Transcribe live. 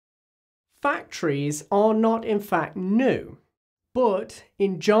factories are not in fact new, but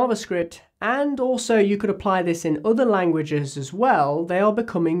in JavaScript, and also you could apply this in other languages as well, they are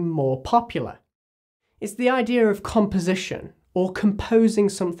becoming more popular. It's the idea of composition, or composing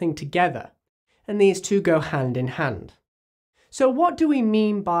something together, and these two go hand in hand. So what do we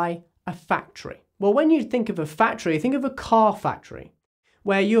mean by a factory? Well, when you think of a factory, think of a car factory,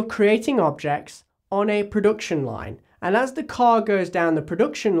 where you're creating objects on a production line, and as the car goes down the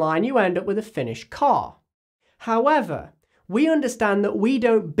production line, you end up with a finished car. However, we understand that we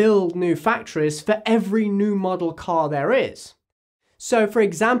don't build new factories for every new model car there is. So for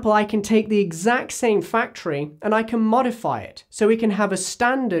example, I can take the exact same factory and I can modify it. So we can have a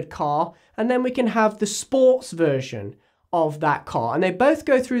standard car and then we can have the sports version of that car. And they both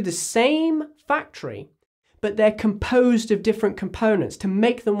go through the same factory, but they're composed of different components to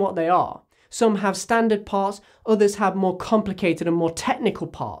make them what they are. Some have standard parts, others have more complicated and more technical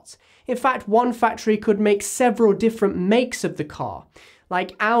parts. In fact, one factory could make several different makes of the car,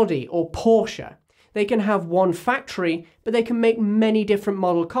 like Audi or Porsche. They can have one factory, but they can make many different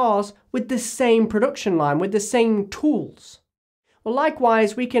model cars with the same production line, with the same tools. Well,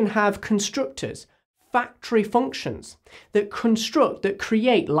 likewise, we can have constructors, factory functions, that construct, that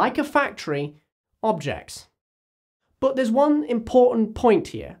create, like a factory, objects. But there's one important point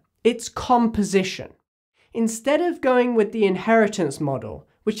here. It's composition. Instead of going with the inheritance model,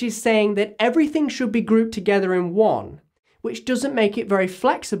 which is saying that everything should be grouped together in one, which doesn't make it very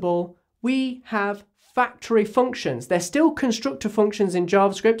flexible, we have factory functions. They're still constructor functions in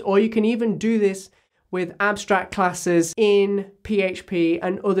JavaScript, or you can even do this with abstract classes in PHP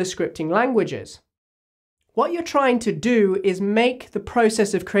and other scripting languages. What you're trying to do is make the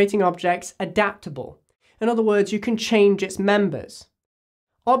process of creating objects adaptable. In other words, you can change its members.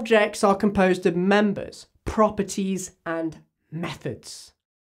 Objects are composed of members, properties, and methods.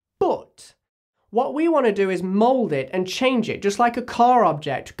 But what we want to do is mold it and change it, just like a car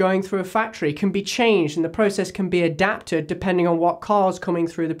object going through a factory can be changed and the process can be adapted depending on what car's coming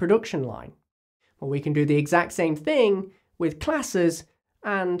through the production line. Well, we can do the exact same thing with classes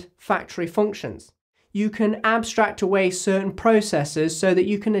and factory functions. You can abstract away certain processes so that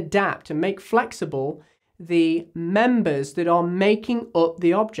you can adapt and make flexible the members that are making up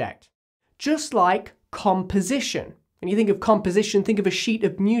the object. Just like composition. When you think of composition, think of a sheet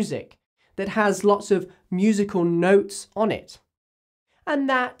of music that has lots of musical notes on it. And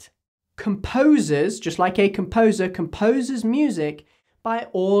that composes, just like a composer composes music by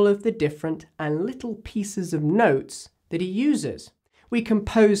all of the different and little pieces of notes that he uses. We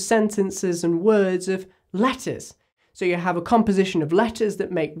compose sentences and words of letters. So you have a composition of letters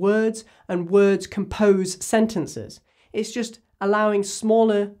that make words, and words compose sentences. It's just allowing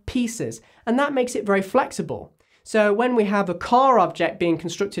smaller pieces, and that makes it very flexible. So when we have a car object being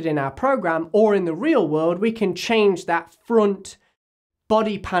constructed in our program or in the real world, we can change that front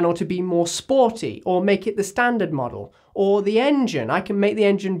body panel to be more sporty, or make it the standard model. Or the engine, I can make the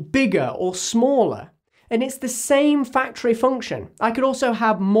engine bigger or smaller. And it's the same factory function. I could also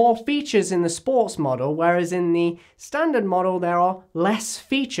have more features in the sports model, whereas in the standard model there are less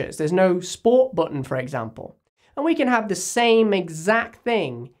features. There's no sport button, for example. And we can have the same exact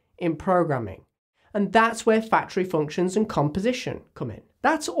thing in programming. And that's where factory functions and composition come in.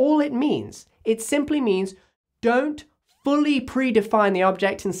 That's all it means. It simply means don't fully predefine the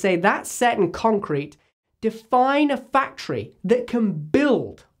object and say that's set in concrete. Define a factory that can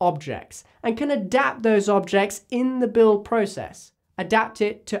build objects and can adapt those objects in the build process. Adapt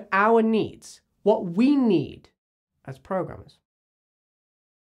it to our needs, what we need as programmers.